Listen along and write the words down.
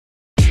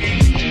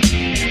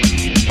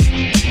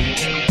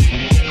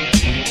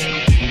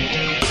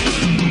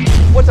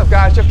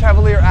guys, Jeff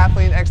Cavalier,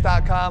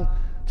 AthleanX.com.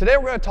 Today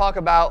we're going to talk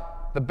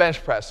about the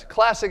bench press,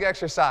 classic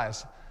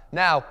exercise.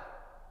 Now,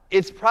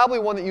 it's probably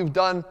one that you've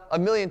done a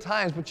million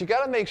times, but you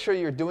got to make sure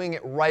you're doing it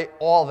right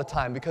all the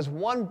time, because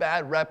one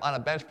bad rep on a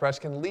bench press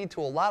can lead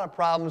to a lot of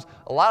problems,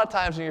 a lot of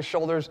times in your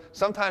shoulders,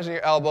 sometimes in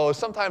your elbows,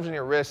 sometimes in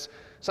your wrists,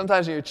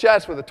 sometimes in your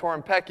chest with a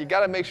torn pec. You got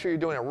to make sure you're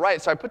doing it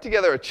right. So I put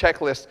together a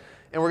checklist,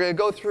 and we're going to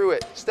go through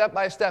it step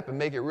by step and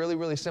make it really,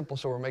 really simple,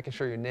 so we're making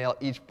sure you nail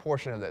each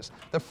portion of this.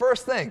 The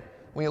first thing,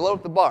 when you load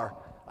up the bar,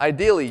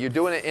 ideally you're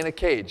doing it in a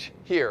cage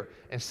here,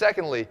 and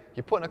secondly,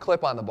 you're putting a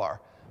clip on the bar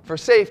for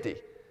safety.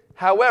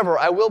 However,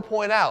 I will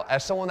point out,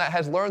 as someone that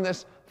has learned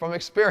this from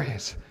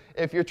experience,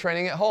 if you're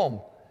training at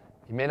home,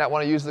 you may not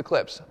want to use the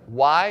clips.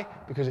 Why?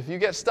 Because if you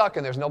get stuck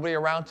and there's nobody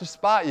around to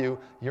spot you,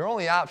 your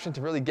only option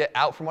to really get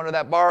out from under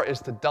that bar is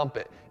to dump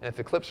it. And if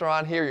the clips are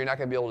on here, you're not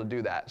going to be able to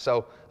do that.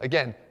 So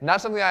again, not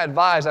something I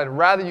advise. I'd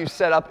rather you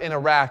set up in a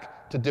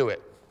rack to do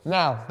it.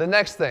 Now, the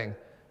next thing.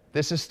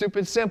 This is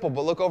stupid simple,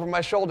 but look over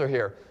my shoulder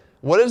here.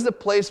 What is the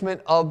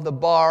placement of the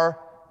bar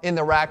in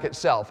the rack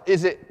itself?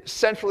 Is it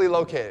centrally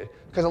located?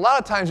 Because a lot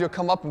of times you'll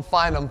come up and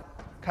find them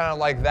kind of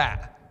like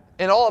that.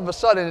 And all of a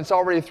sudden, it's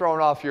already thrown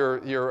off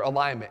your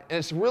alignment. And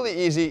it's really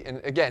easy,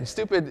 and again,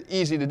 stupid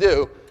easy to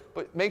do,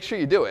 but make sure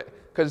you do it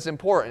because it's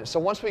important. So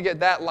once we get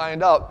that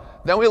lined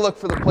up, then we look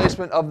for the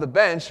placement of the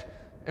bench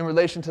in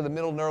relation to the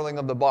middle knurling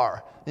of the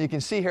bar. And you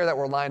can see here that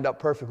we're lined up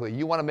perfectly.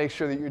 You want to make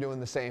sure that you're doing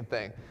the same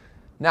thing.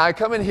 Now I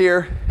come in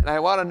here, and I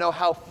want to know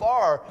how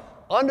far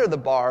under the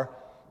bar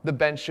the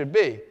bench should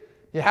be.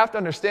 You have to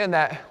understand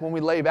that when we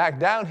lay back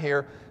down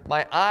here,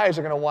 my eyes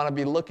are going to want to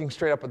be looking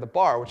straight up at the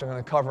bar, which I'm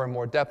going to cover in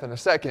more depth in a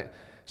second.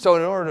 So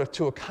in order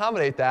to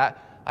accommodate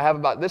that, I have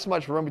about this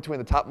much room between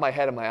the top of my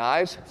head and my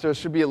eyes. So there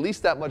should be at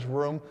least that much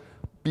room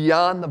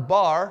beyond the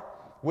bar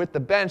with the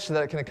bench so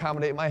that it can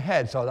accommodate my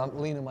head. So I'm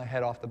leaning my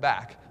head off the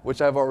back,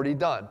 which I've already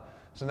done.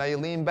 So now you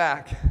lean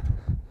back.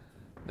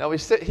 Now we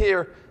sit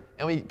here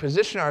and we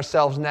position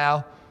ourselves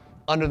now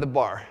under the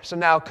bar. So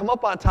now come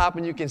up on top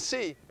and you can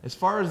see, as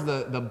far as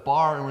the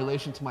bar in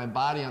relation to my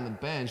body on the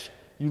bench,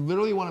 you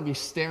literally want to be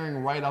staring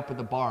right up at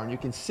the bar. And you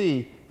can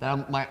see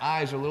that my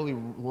eyes are literally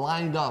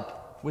lined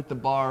up with the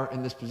bar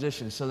in this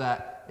position so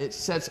that it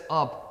sets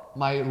up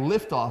my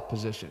liftoff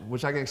position,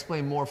 which I can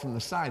explain more from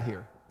the side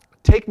here.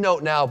 Take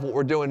note now of what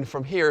we're doing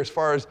from here as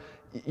far as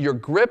your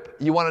grip.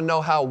 You want to know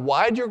how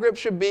wide your grip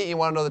should be. You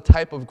want to know the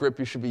type of grip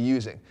you should be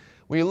using.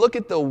 When you look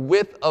at the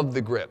width of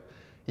the grip,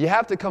 you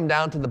have to come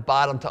down to the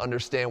bottom to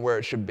understand where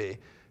it should be.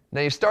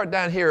 Now you start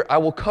down here. I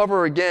will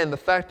cover again the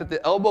fact that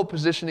the elbow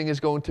positioning is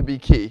going to be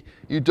key.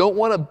 You don't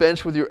want to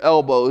bench with your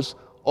elbows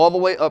all the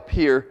way up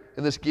here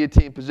in this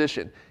guillotine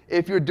position.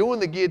 If you're doing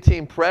the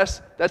guillotine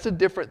press, that's a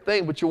different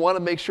thing, but you want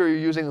to make sure you're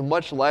using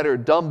much lighter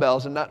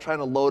dumbbells and not trying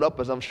to load up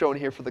as I'm showing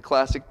here for the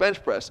classic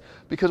bench press.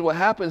 Because what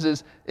happens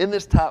is, in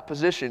this top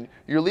position,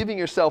 you're leaving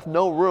yourself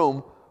no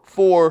room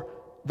for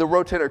the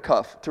rotator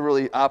cuff to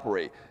really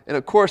operate. And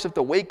of course, if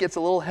the weight gets a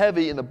little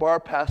heavy and the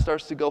bar pass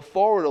starts to go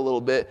forward a little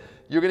bit,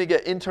 you're going to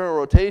get internal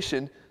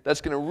rotation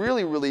that's going to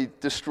really, really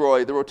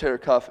destroy the rotator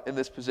cuff in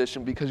this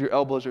position because your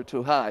elbows are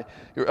too high.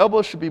 Your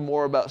elbows should be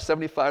more about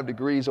 75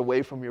 degrees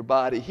away from your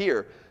body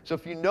here. So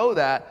if you know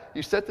that,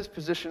 you set this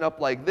position up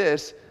like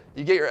this,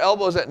 you get your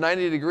elbows at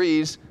 90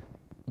 degrees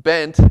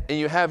bent, and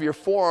you have your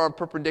forearm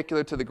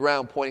perpendicular to the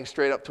ground pointing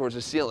straight up towards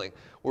the ceiling.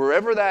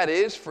 Wherever that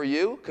is for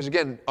you, because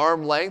again,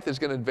 arm length is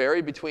going to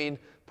vary between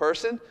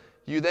person,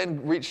 you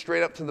then reach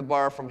straight up to the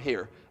bar from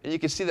here. And you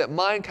can see that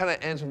mine kind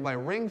of ends with my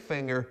ring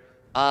finger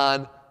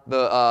on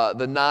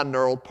the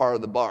non-knurled part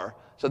of the bar.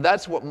 So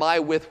that's what my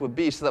width would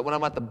be, so that when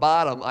I'm at the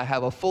bottom, I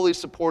have a fully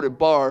supported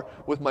bar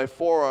with my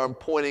forearm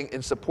pointing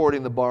and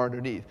supporting the bar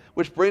underneath.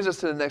 Which brings us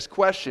to the next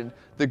question,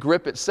 the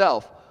grip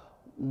itself.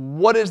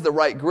 What is the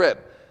right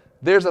grip?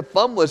 There's a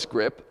thumbless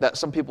grip that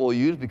some people will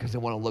use because they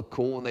want to look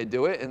cool when they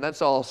do it, and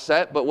that's all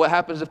set. But what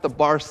happens if the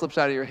bar slips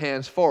out of your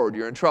hands forward?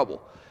 You're in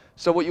trouble.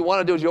 So what you want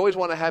to do is you always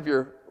want to have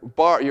your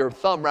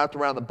thumb wrapped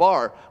around the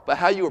bar, but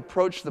how you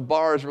approach the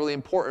bar is really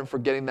important for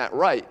getting that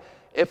right.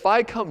 If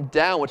I come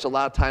down, which a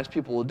lot of times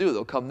people will do,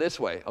 they'll come this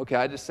way. Okay,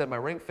 I just said my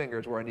ring finger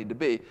is where I need to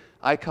be.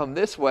 I come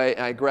this way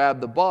and I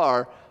grab the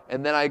bar,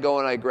 and then I go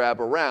and I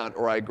grab around,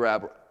 or I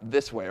grab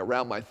this way,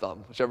 around my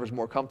thumb, whichever is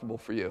more comfortable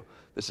for you.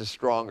 This is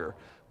stronger.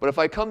 But if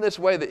I come this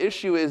way, the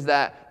issue is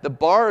that the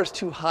bar is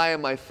too high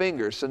on my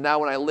fingers. So now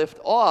when I lift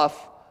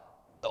off,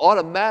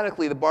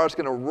 automatically the bar is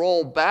going to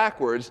roll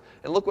backwards,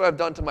 and look what I've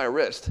done to my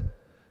wrist.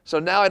 So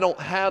now I don't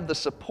have the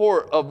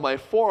support of my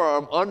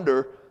forearm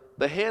under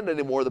the hand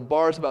anymore. The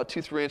bar is about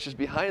 2-3 inches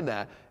behind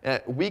that, and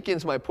it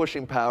weakens my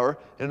pushing power,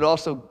 and it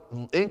also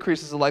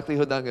increases the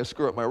likelihood that I'm going to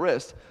screw up my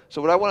wrist.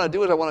 So what I want to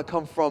do is I want to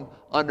come from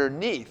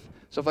underneath.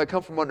 So if I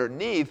come from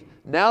underneath,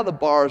 now the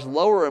bar is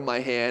lower in my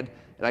hand,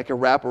 and I can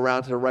wrap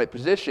around to the right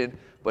position.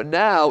 But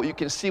now you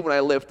can see when I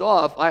lift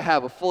off, I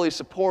have a fully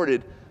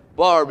supported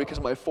bar because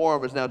my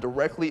forearm is now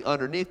directly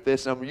underneath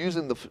this, and I'm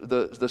using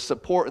the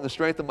support and the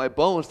strength of my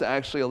bones to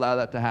actually allow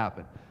that to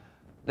happen.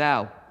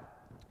 Now,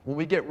 when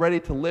we get ready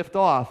to lift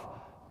off,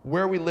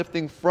 where are we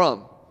lifting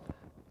from?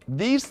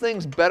 these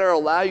things better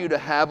allow you to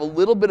have a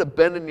little bit of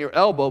bend in your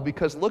elbow,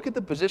 because look at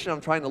the position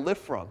I'm trying to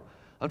lift from.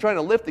 I'm trying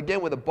to lift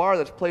again with a bar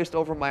that's placed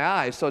over my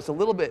eyes, so it's a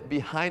little bit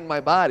behind my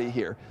body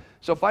here.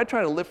 So if I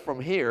try to lift from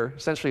here,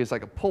 essentially it's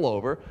like a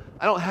pullover,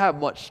 I don't have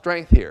much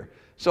strength here.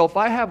 So if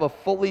I have a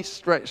fully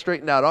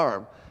straightened out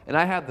arm and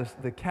I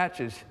have the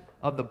catches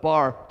of the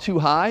bar too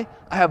high,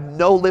 I have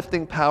no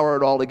lifting power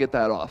at all to get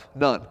that off,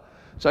 none.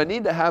 So I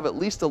need to have at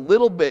least a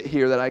little bit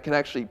here that I can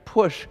actually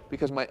push,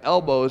 because my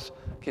elbows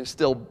can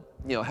still,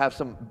 have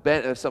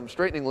some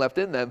straightening left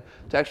in them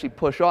to actually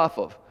push off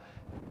of.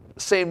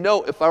 Same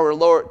note, if I were to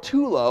lower it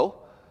too low,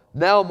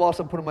 now I'm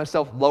also putting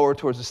myself lower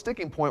towards the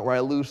sticking point where I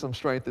lose some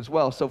strength as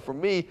well. So for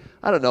me,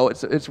 I don't know,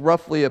 it's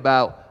roughly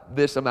about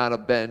this amount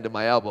of bend in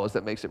my elbows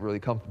that makes it really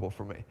comfortable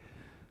for me.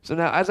 So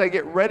now as I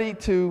get ready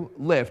to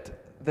lift,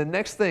 the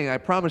next thing, I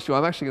promise you,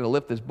 I'm actually going to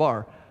lift this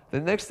bar. The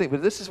next thing,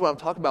 but this is what I'm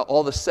talking about,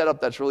 all the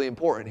setup that's really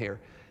important here,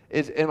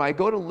 is when I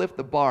go to lift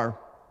the bar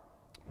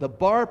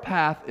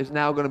path is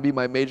now going to be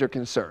my major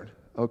concern,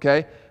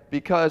 okay?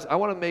 Because I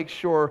want to make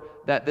sure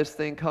that this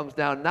thing comes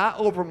down not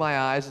over my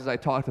eyes, as I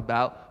talked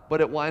about, but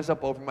it winds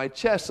up over my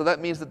chest. So that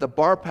means that the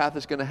bar path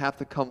is going to have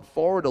to come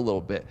forward a little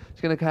bit.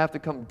 It's going to have to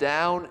come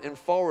down and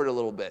forward a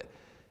little bit.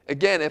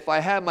 Again, if I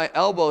have my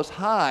elbows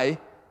high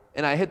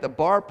and I hit the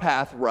bar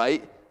path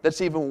right, that's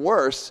even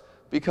worse,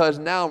 because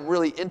now I'm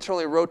really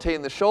internally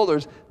rotating the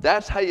shoulders.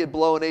 That's how you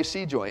blow an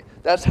AC joint.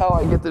 That's how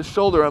I get this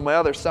shoulder on my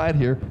other side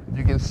here.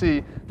 You can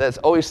see that it's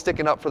always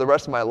sticking up for the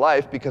rest of my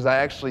life, because I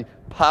actually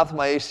popped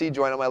my AC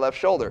joint on my left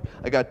shoulder.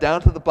 I got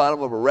down to the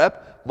bottom of a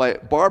rep. My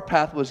bar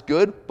path was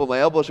good, but my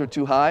elbows were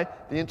too high.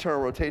 The internal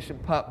rotation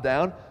popped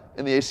down,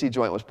 and the AC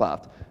joint was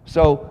popped.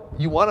 So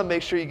you want to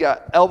make sure you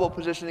got elbow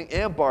positioning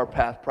and bar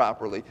path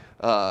properly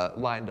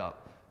lined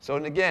up. So,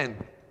 and again,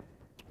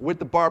 with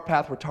the bar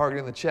path, we're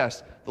targeting the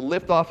chest. The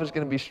lift off is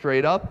going to be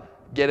straight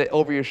up, get it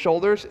over your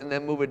shoulders, and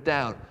then move it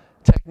down.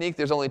 Technique,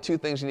 there's only two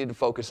things you need to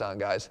focus on,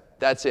 guys.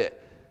 That's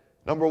it.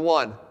 Number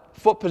one,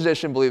 foot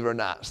position, believe it or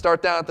not.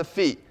 Start down at the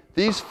feet.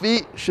 These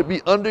feet should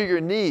be under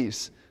your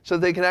knees so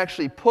they can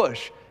actually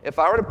push. If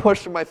I were to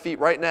push through my feet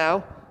right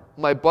now,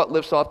 my butt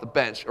lifts off the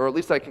bench, or at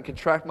least I can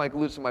contract my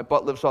glutes and my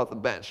butt lifts off the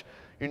bench.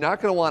 You're not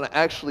going to want to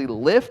actually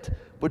lift,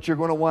 but you're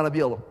going to want to be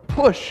able to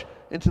push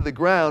into the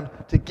ground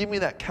to give me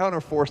that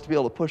counter force to be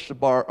able to push the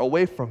bar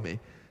away from me.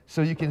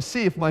 So you can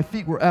see if my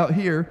feet were out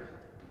here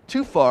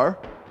too far,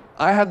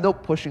 I have no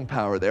pushing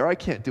power there. I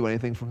can't do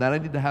anything from that. I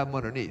need to have them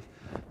underneath.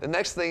 The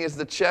next thing is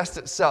the chest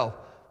itself.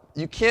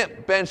 You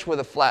can't bench with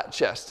a flat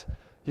chest.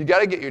 You got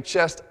to get your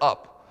chest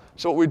up.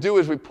 So what we do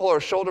is we pull our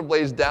shoulder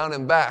blades down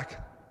and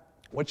back,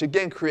 which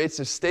again creates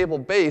a stable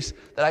base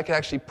that I can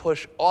actually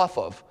push off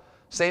of.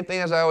 Same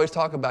thing as I always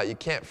talk about. You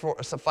can't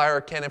fire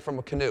a cannon from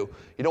a canoe.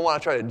 You don't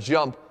want to try to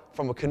jump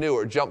from a canoe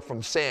or jump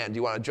from sand.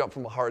 You want to jump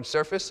from a hard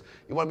surface.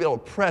 You want to be able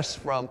to press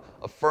from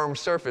a firm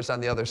surface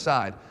on the other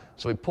side.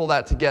 So we pull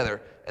that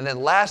together. And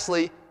then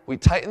lastly, we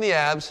tighten the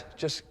abs.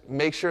 Just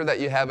make sure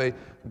that you have a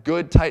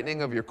good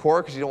tightening of your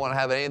core, because you don't want to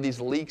have any of these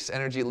leaks,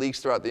 energy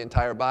leaks throughout the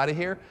entire body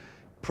here.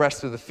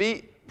 Press through the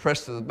feet,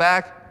 press through the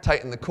back,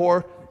 tighten the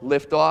core,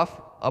 lift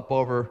off, up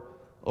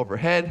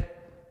overhead,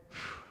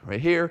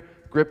 right here.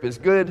 Grip is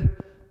good.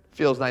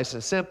 Feels nice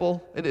and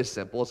simple. It is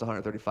simple. It's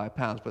 135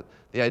 pounds. But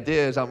the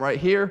idea is I'm right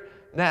here.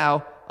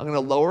 Now I'm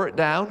going to lower it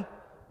down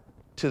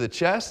to the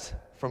chest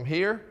from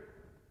here.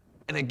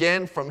 And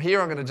again, from here,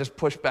 I'm going to just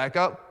push back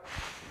up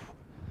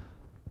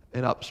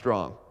and up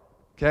strong.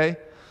 Okay?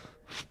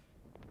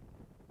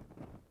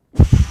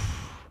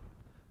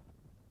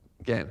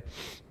 Again.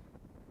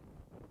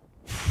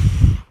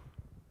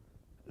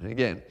 And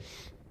again.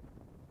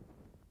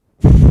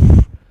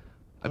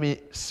 I mean,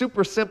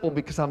 super simple,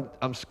 because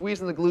I'm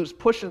squeezing the glutes,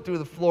 pushing through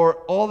the floor,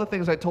 all the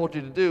things I told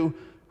you to do.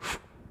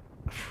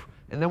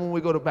 And then when we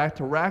go back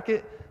to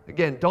racket,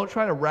 again, don't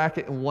try to rack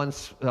it in one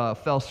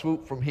fell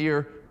swoop from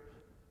here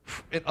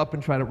and up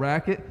and try to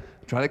rack it.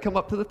 Try to come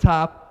up to the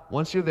top.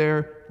 Once you're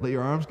there, let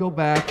your arms go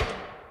back,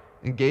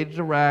 engage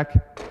the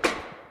rack,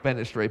 bend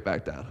it straight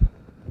back down.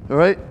 All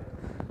right?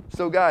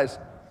 So guys,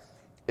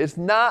 it's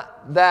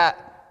not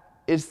that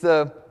it's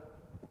the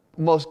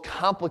most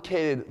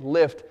complicated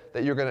lift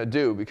that you're going to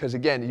do, because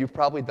again, you've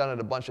probably done it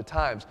a bunch of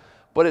times,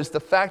 but it's the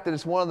fact that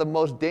it's one of the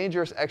most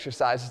dangerous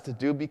exercises to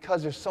do,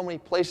 because there's so many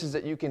places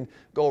that you can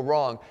go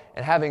wrong.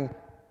 And having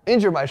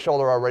injured my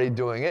shoulder already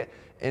doing it,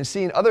 and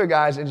seeing other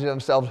guys injure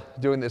themselves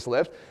doing this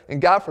lift, and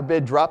God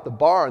forbid drop the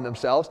bar on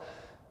themselves,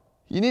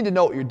 you need to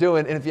know what you're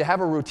doing. And if you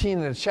have a routine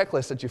and a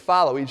checklist that you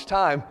follow each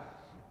time,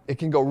 it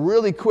can go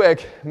really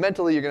quick.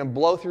 Mentally, you're going to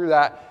blow through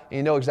that, and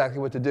you know exactly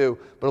what to do,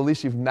 but at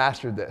least you've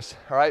mastered this.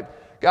 All right?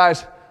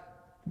 Guys,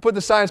 put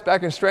the science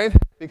back in strength,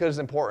 because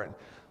it's important.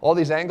 All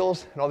these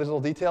angles and all these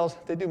little details,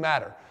 they do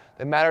matter.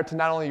 They matter to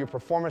not only your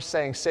performance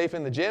staying safe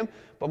in the gym,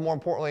 but more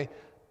importantly,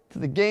 to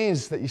the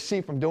gains that you see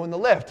from doing the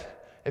lift.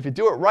 If you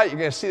do it right, you're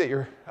going to see that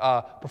your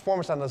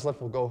performance on this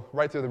lift will go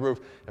right through the roof.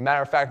 As a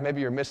matter of fact,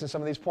 maybe you're missing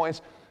some of these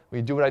points. When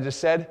you do what I just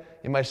said,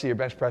 you might see your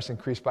bench press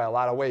increase by a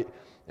lot of weight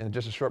in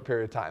just a short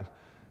period of time.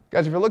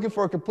 Guys, if you're looking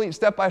for a complete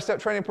step-by-step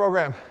training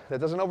program that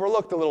doesn't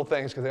overlook the little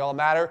things because they all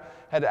matter,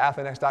 head to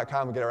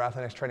AthleanX.com and get our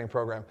AthleanX training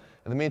program.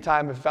 In the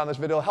meantime, if you found this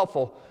video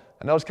helpful,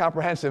 I know it's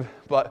comprehensive,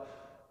 but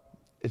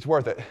it's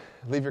worth it.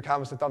 Leave your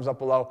comments and thumbs up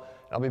below,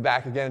 and I'll be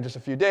back again in just a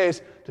few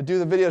days to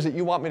do the videos that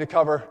you want me to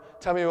cover.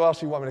 Tell me what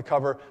else you want me to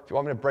cover. If you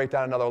want me to break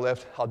down another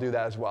lift, I'll do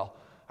that as well.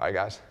 All right,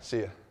 guys, see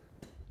you.